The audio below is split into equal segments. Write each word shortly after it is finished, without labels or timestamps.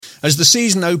As the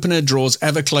season opener draws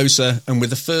ever closer, and with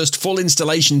the first full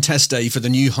installation test day for the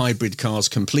new hybrid cars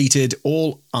completed,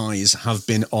 all eyes have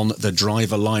been on the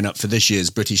driver lineup for this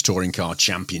year's British Touring Car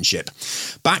Championship.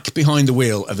 Back behind the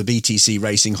wheel of a BTC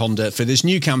Racing Honda for this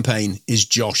new campaign is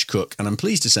Josh Cook, and I'm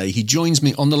pleased to say he joins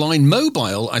me on the line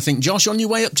mobile. I think, Josh, on your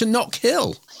way up to Knock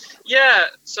Hill. Yeah,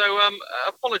 so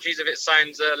apologies if it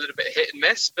sounds a little bit hit and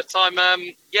miss, but I'm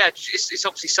it's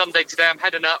obviously Sunday today. I'm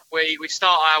heading up. We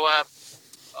start our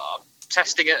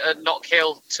testing at Knock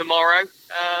Hill tomorrow.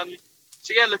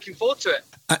 So yeah, looking forward to it.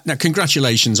 Now,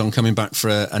 congratulations on coming back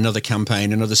for another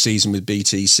campaign, another season with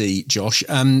BTC, Josh.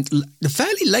 A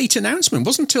fairly late announcement.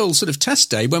 Wasn't until sort of test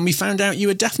day when we found out you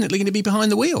were definitely going to be behind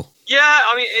the wheel. Yeah,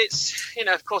 I mean, it's,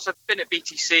 of course, I've been at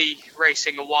BTC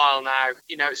Racing a while now.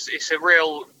 It's a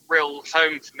real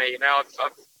home for me.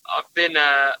 I've been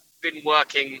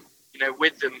working,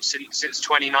 with them since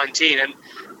 2019, and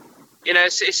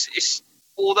it's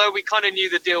although we kind of knew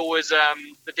the deal was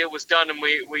done, and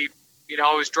we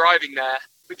I was driving there.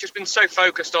 We've just been so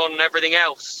focused on everything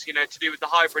else, to do with the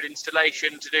hybrid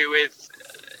installation, to do with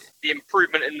the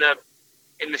improvement in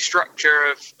the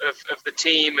structure of the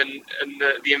team and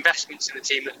the investments in the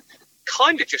team, that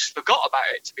kind of just forgot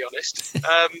about it, to be honest.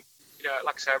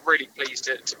 Like I said, I'm really pleased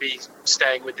to be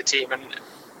staying with the team. And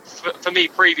for me,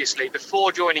 previously,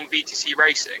 before joining BTC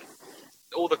Racing,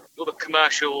 all the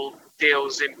commercial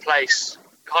deals in place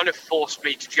kind of forced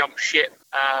me to jump ship,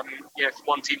 from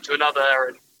one team to another.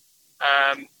 And,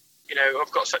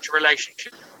 I've got such a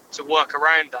relationship to work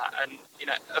around that. And,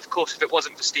 of course, if it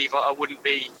wasn't for Steve, I wouldn't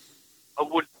be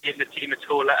in the team at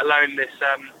all, let alone this,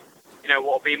 what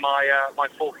will be my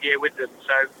fourth year with them.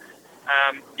 So,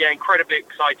 incredibly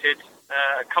excited.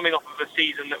 Coming off of a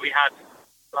season that we had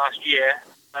last year,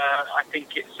 I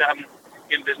think it's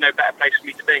there's no better place for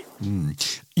me to be.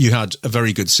 You had a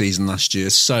very good season last year,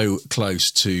 so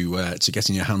close to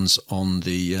getting your hands on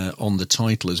the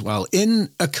title as well,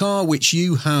 in a car which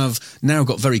you have now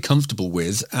got very comfortable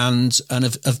with and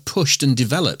have pushed and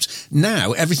developed.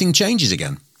 Now everything changes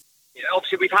again.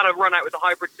 Obviously, we've had a run out with the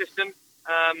hybrid system.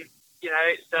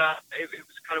 It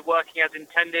was kind of working as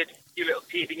intended. A few little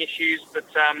teething issues, but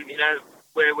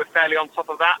we're fairly on top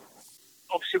of that.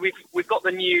 Obviously, we've got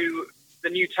the new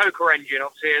Toka engine.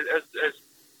 Obviously, as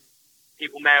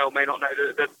people may or may not know,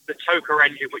 the Toka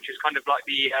engine, which is kind of like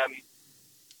the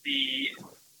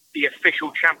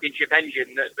official championship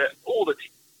engine that all the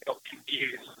teams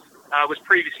use, was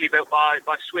previously built by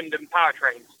Swindon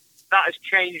Powertrains. That has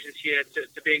changed this year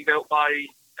to being built by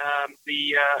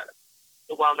the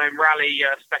well-known rally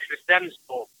specialist M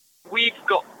Sport. We've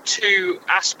got two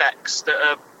aspects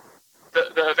that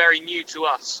are very new to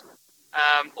us.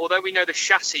 Although we know the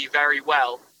chassis very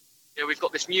well, we've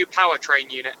got this new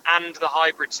powertrain unit and the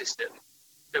hybrid system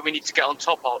that we need to get on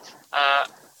top of.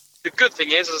 The good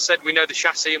thing is, as I said, we know the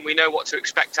chassis and we know what to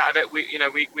expect out of it. We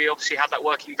obviously had that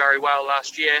working very well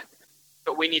last year,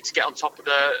 but we need to get on top of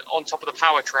the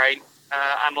powertrain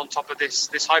and on top of this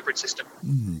hybrid system.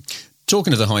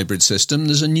 Talking of the hybrid system,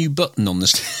 there's a new button on the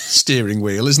steering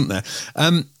wheel, isn't there?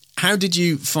 How did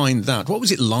you find that? What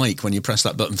was it like when you pressed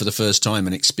that button for the first time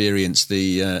and experienced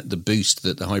the boost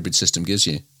that the hybrid system gives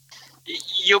you?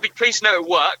 You'll be pleased to know it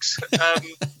works.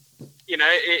 It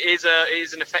is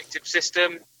an effective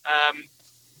system.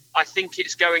 I think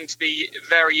it's going to be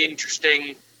very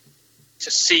interesting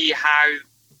to see how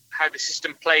the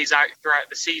system plays out throughout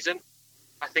the season.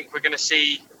 I think we're going to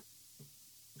see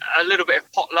a little bit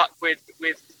of potluck with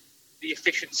the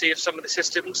efficiency of some of the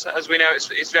systems. As we know,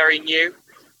 it's very new.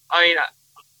 I mean,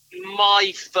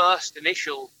 my first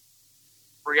initial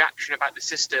reaction about the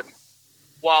system,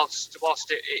 whilst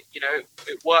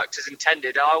it worked as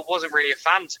intended, I wasn't really a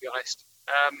fan, to be honest.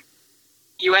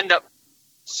 You end up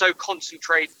so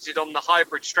concentrated on the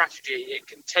hybrid strategy, it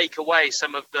can take away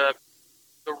some of the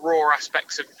raw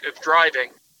aspects of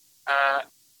driving.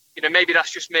 Maybe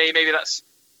that's just me. Maybe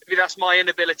that's my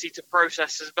inability to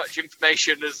process as much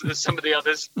information as some of the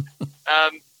others.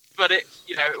 But it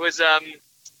was.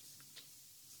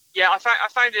 I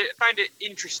found it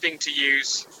interesting to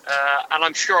use, and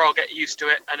I'm sure I'll get used to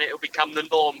it, and it'll become the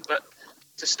norm. But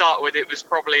to start with, it was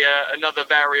probably another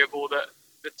variable that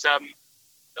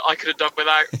I could have done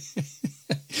without.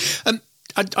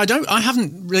 I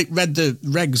haven't read the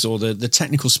regs or the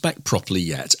technical spec properly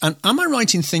yet. And am I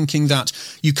right in thinking that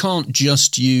you can't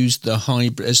just use the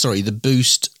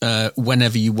boost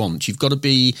whenever you want? You've got to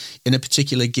be in a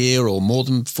particular gear or more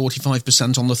than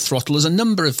 45% on the throttle. There's a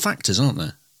number of factors, aren't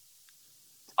there?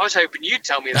 I was hoping you'd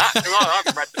tell me that. I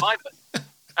haven't read them either.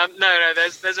 No,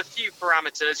 there's a few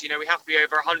parameters. We have to be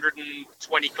over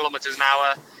 120 kilometres an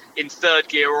hour in third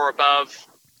gear or above.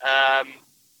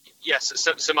 yes,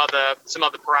 some other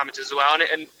parameters as well,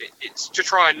 and it's to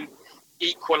try and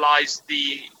equalise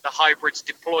the hybrid's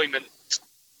deployment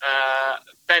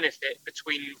benefit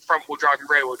between front-wheel drive and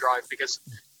rear-wheel drive, because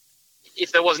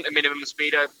if there wasn't a minimum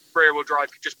speed, a rear-wheel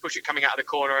drive could just push it coming out of the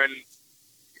corner, and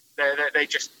they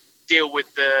just deal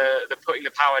with the putting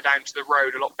the power down to the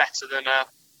road a lot better than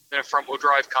a front-wheel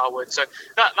drive car would. So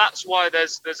that's why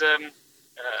there's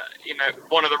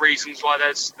one of the reasons why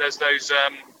there's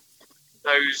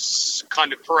those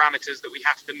kind of parameters that we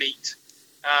have to meet.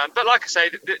 But like I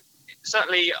say,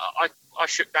 certainly I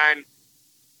shook down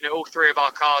all three of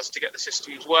our cars to get the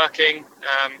systems working,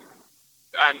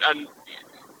 and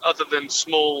other than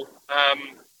small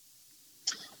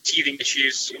teething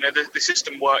issues, the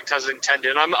system worked as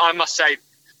intended. And I must say,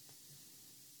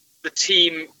 the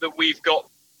team that we've got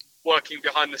working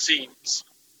behind the scenes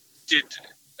did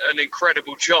an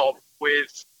incredible job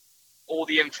with all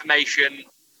the information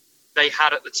they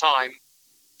had at the time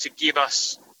to give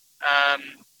us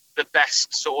the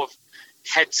best sort of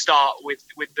head start with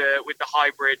the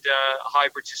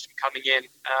hybrid system coming in.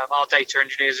 Our data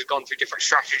engineers have gone through different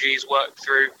strategies, worked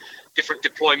through different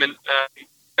deployment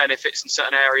benefits in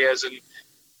certain areas,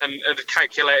 and have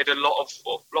calculated a lot of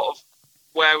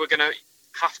where we're going to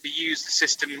have to use the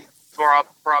system for our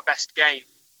best gain.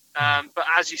 But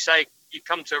as you say, you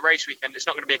come to a race weekend, it's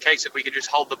not going to be a case that we can just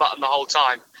hold the button the whole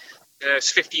time.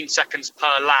 It's 15 seconds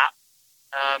per lap,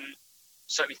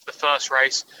 certainly for the first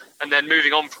race. And then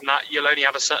moving on from that, you'll only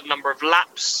have a certain number of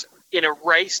laps in a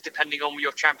race, depending on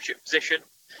your championship position.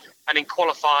 And in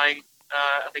qualifying,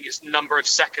 I think it's number of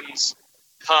seconds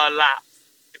per lap,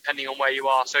 depending on where you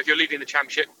are. So if you're leading the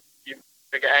championship, you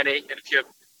don't get any. And if you're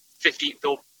 15th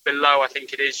or below, I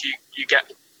think it is, you get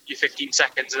your 15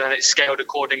 seconds, and then it's scaled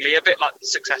accordingly, a bit like the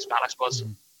success battle, I suppose.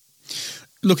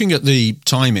 Looking at the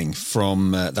timing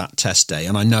from that test day,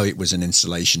 and I know it was an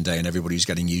installation day and everybody's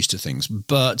getting used to things,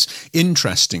 but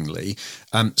interestingly,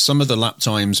 some of the lap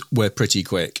times were pretty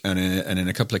quick, and in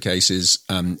a couple of cases,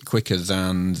 quicker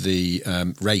than the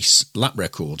race lap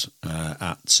record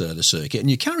at the circuit. And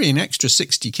you carry an extra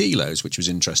 60 kilos, which was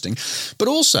interesting, but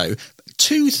also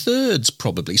 2/3,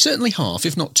 probably, certainly half,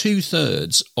 if not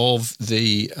 2/3 of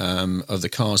the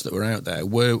cars that were out there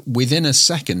were within a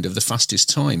second of the fastest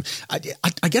time.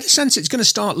 I get a sense it's going to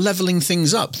start levelling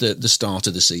things up the start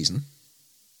of the season.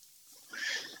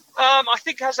 I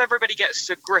think as everybody gets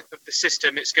a grip of the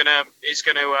system, it's going to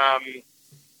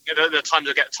the times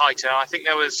will get tighter. I think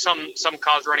there was some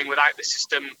cars running without the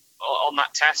system on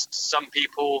that test. Some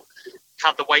people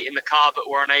had the weight in the car but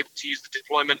were unable to use the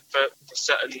deployment for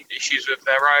certain issues with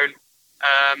their own.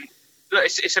 Look,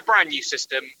 it's a brand new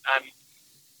system, and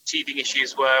teething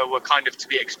issues were kind of to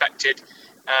be expected.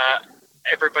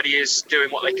 Everybody is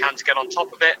doing what they can to get on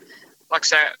top of it. Like I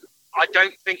say, I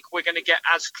don't think we're going to get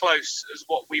as close as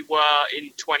what we were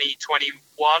in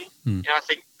 2021. I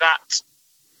think that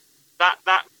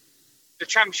the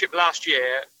championship last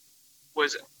year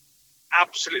was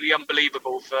absolutely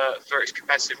unbelievable for its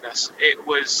competitiveness. It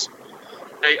was,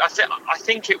 I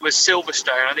think it was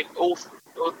Silverstone. I think all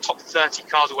top 30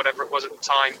 cars or whatever it was at the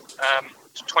time,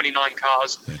 29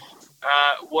 cars. Yeah.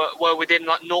 Were within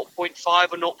like 0.5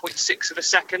 or 0.6 of a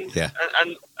second,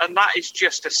 and that is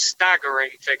just a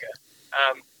staggering figure.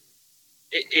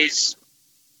 It is,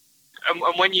 and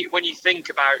when you think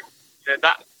about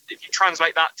that, if you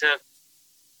translate that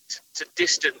to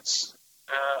distance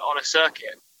on a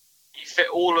circuit, you fit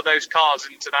all of those cars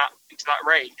into that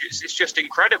range. It's just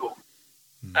incredible.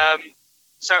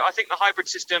 So I think the hybrid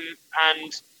system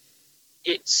and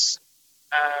its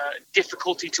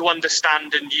difficulty to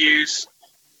understand and use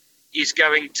is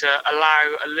going to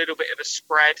allow a little bit of a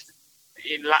spread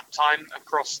in lap time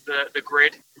across the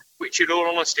grid, which in all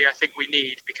honesty I think we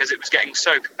need, because it was getting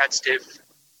so competitive.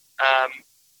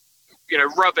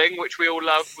 Rubbing, which we all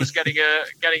love, was getting a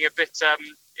bit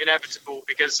inevitable,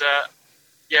 because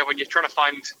when you're trying to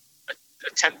find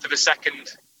a tenth of a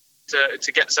second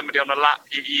to get somebody on a lap,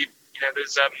 you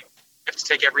have to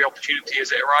take every opportunity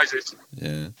as it arises.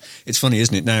 Yeah, it's funny,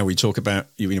 isn't it? Now we talk about,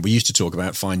 we used to talk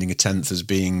about finding a tenth as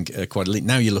being quite elite.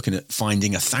 Now you're looking at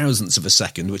finding a thousandth of a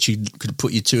second, which could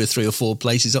put you 2 or 3 or 4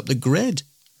 places up the grid.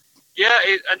 Yeah,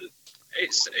 and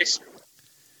it's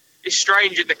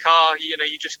strange in the car.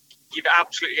 You just give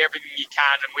absolutely everything you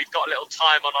can, and we've got a little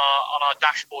time on our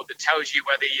dashboard that tells you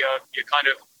whether you're kind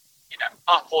of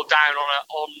up or down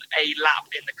on a lap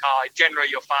in the car. Generally,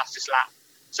 your fastest lap.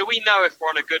 So we know if we're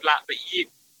on a good lap, but you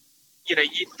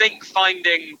think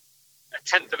finding a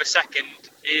tenth of a second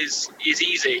is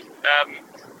easy,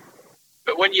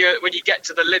 but when you get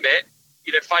to the limit,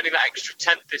 finding that extra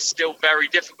tenth is still very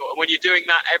difficult. And when you're doing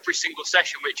that every single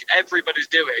session, which everybody's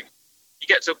doing, you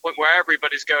get to a point where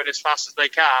everybody's going as fast as they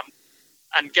can,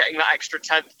 and getting that extra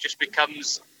tenth just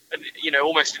becomes,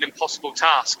 almost an impossible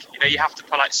task. You have to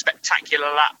put like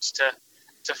spectacular laps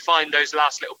to find those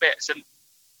last little bits, and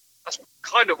that's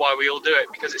kind of why we all do it,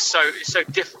 because it's so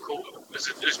difficult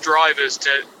as drivers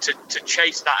to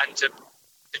chase that and to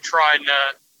try and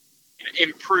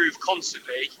improve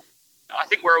constantly. I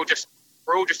think we're all just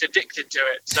addicted to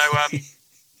it. So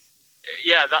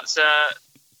yeah, that's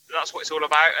what it's all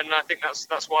about, and I think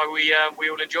that's why we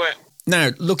all enjoy it.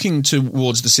 Now, looking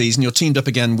towards the season, you're teamed up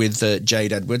again with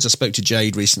Jade Edwards. I spoke to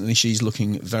Jade recently. She's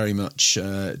looking very much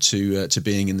to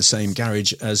being in the same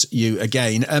garage as you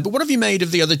again. But what have you made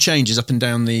of the other changes up and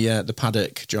down the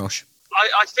paddock, Josh?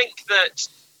 I think that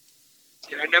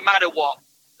no matter what,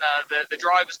 the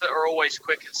drivers that are always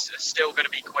quick are still going to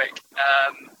be quick.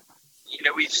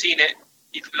 We've seen it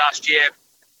even last year.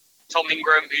 Tom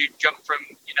Ingram, who jumped from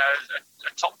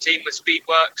a top team with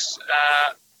Speedworks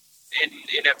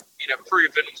in a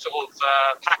proven sort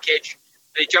of package,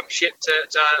 they jumped ship to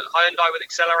Hyundai with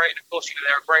Accelerate, and of course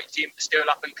they're a great team, still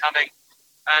up and coming.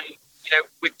 And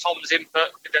with Tom's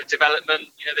input, with their development,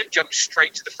 they jumped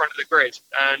straight to the front of the grid,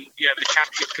 and the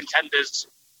championship contenders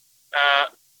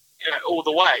all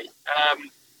the way.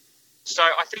 So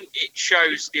I think it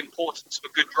shows the importance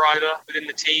of a good driver within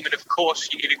the team, and of course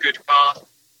you need a good car.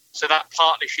 So that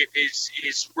partnership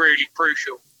is really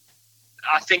crucial.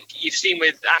 I think you've seen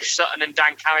with Ash Sutton and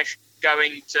Dan Camish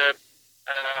going to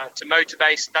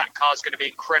Motorbase, that car's going to be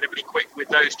incredibly quick with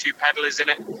those two pedalers in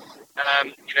it.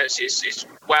 It's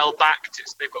well backed.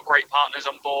 They've got great partners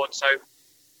on board. So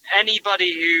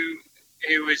anybody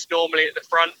who is normally at the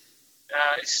front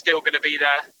is still going to be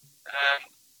there.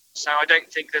 So I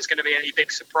don't think there's going to be any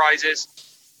big surprises.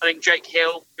 I think Jake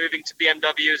Hill moving to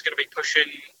BMW is going to be pushing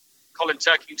Colin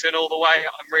Turkington all the way.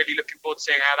 I'm really looking forward to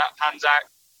seeing how that pans out.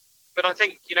 But I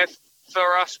think,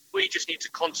 for us, we just need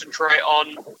to concentrate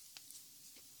on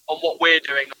what we're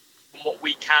doing, and what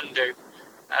we can do.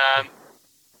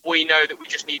 We know that we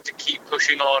just need to keep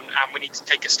pushing on, and we need to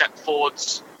take a step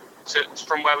forwards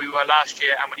from where we were last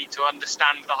year, and we need to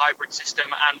understand the hybrid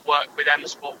system and work with M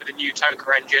Sport with a new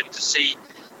Toka engine to see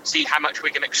how much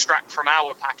we can extract from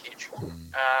our package,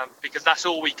 because that's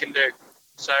all we can do.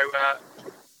 So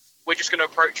we're just going to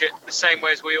approach it the same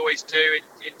way as we always do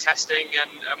in testing,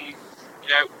 and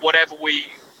whatever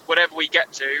we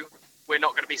get to, we're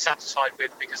not going to be satisfied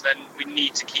with, because then we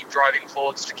need to keep driving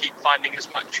forwards to keep finding as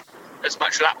much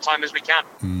lap time as we can.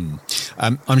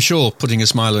 I'm sure putting a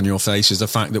smile on your face is the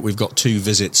fact that we've got 2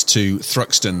 visits to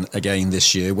Thruxton again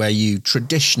this year, where you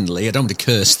traditionally, I don't want to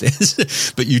curse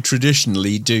this, but you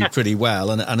traditionally do pretty well,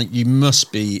 and you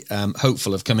must be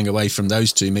hopeful of coming away from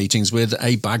those 2 meetings with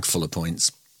a bag full of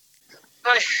points.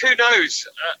 Who knows?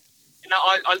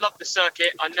 I love the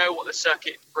circuit. I know what the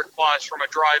circuit requires from a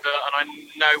driver, and I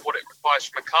know what it requires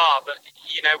from a car. But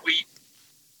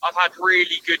I've had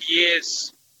really good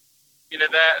years, there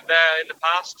in the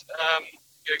past.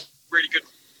 Really good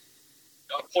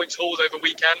points hauls over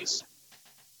weekends.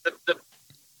 I've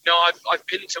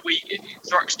been to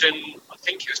Thruxton. I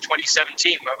think it was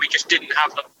 2017, where we just didn't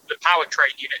have the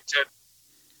powertrain unit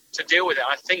to deal with it.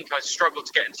 I think I struggled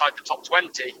to get inside the top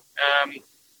 20.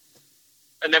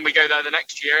 And then we go there the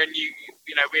next year, and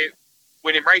we're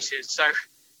winning races. So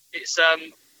it's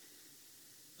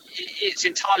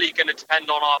entirely going to depend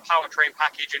on our powertrain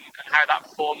package and how that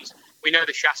performs. We know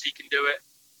the chassis can do it.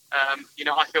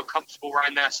 I feel comfortable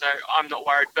around there, so I'm not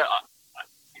worried. But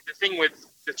the thing with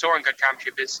the Touring Car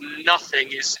Championship is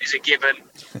nothing is a given,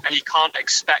 and you can't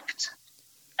expect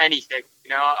anything.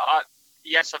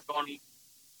 Yes, I've gone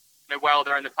well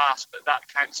there in the past, but that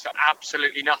counts for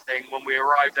absolutely nothing when we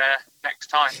arrive there next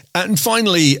time. And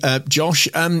finally, Josh,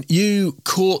 you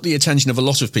caught the attention of a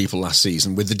lot of people last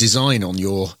season with the design on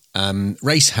your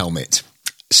race helmet.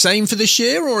 Same for this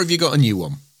year, or have you got a new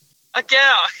one?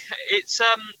 Yeah, it's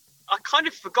I've kind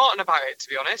of forgotten about it, to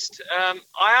be honest.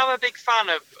 I am a big fan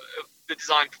of the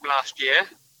design from last year.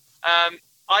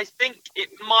 I think it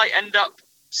might end up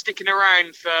sticking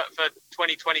around for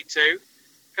 2022,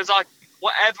 because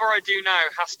whatever I do now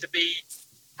has to be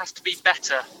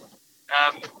better,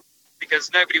 because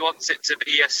nobody wants it to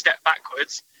be a step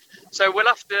backwards. So we'll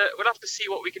have to see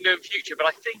what we can do in future. But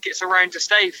I think it's around to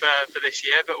stay for this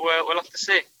year. But we'll have to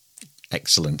see.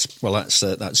 Excellent. Well,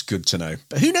 that's good to know.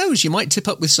 But who knows? You might tip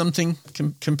up with something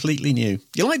completely new.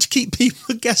 You like to keep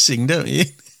people guessing, don't you?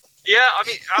 Yeah, I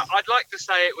mean, I'd like to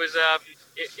say it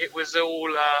was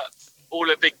all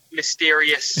a big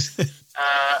mysterious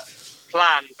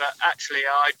plan, but actually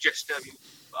I just am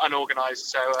unorganised.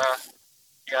 So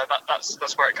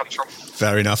that's where it comes from.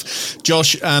 Fair enough.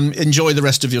 Josh, enjoy the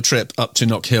rest of your trip up to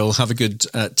Knockhill. Have a good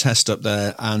test up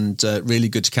there, and really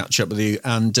good to catch up with you,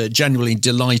 and genuinely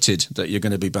delighted that you're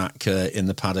going to be back in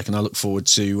the paddock, and I look forward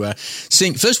to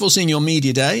seeing you on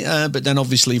Media Day, but then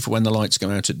obviously for when the lights go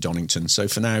out at Donington. So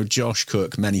for now, Josh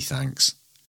Cook, many thanks.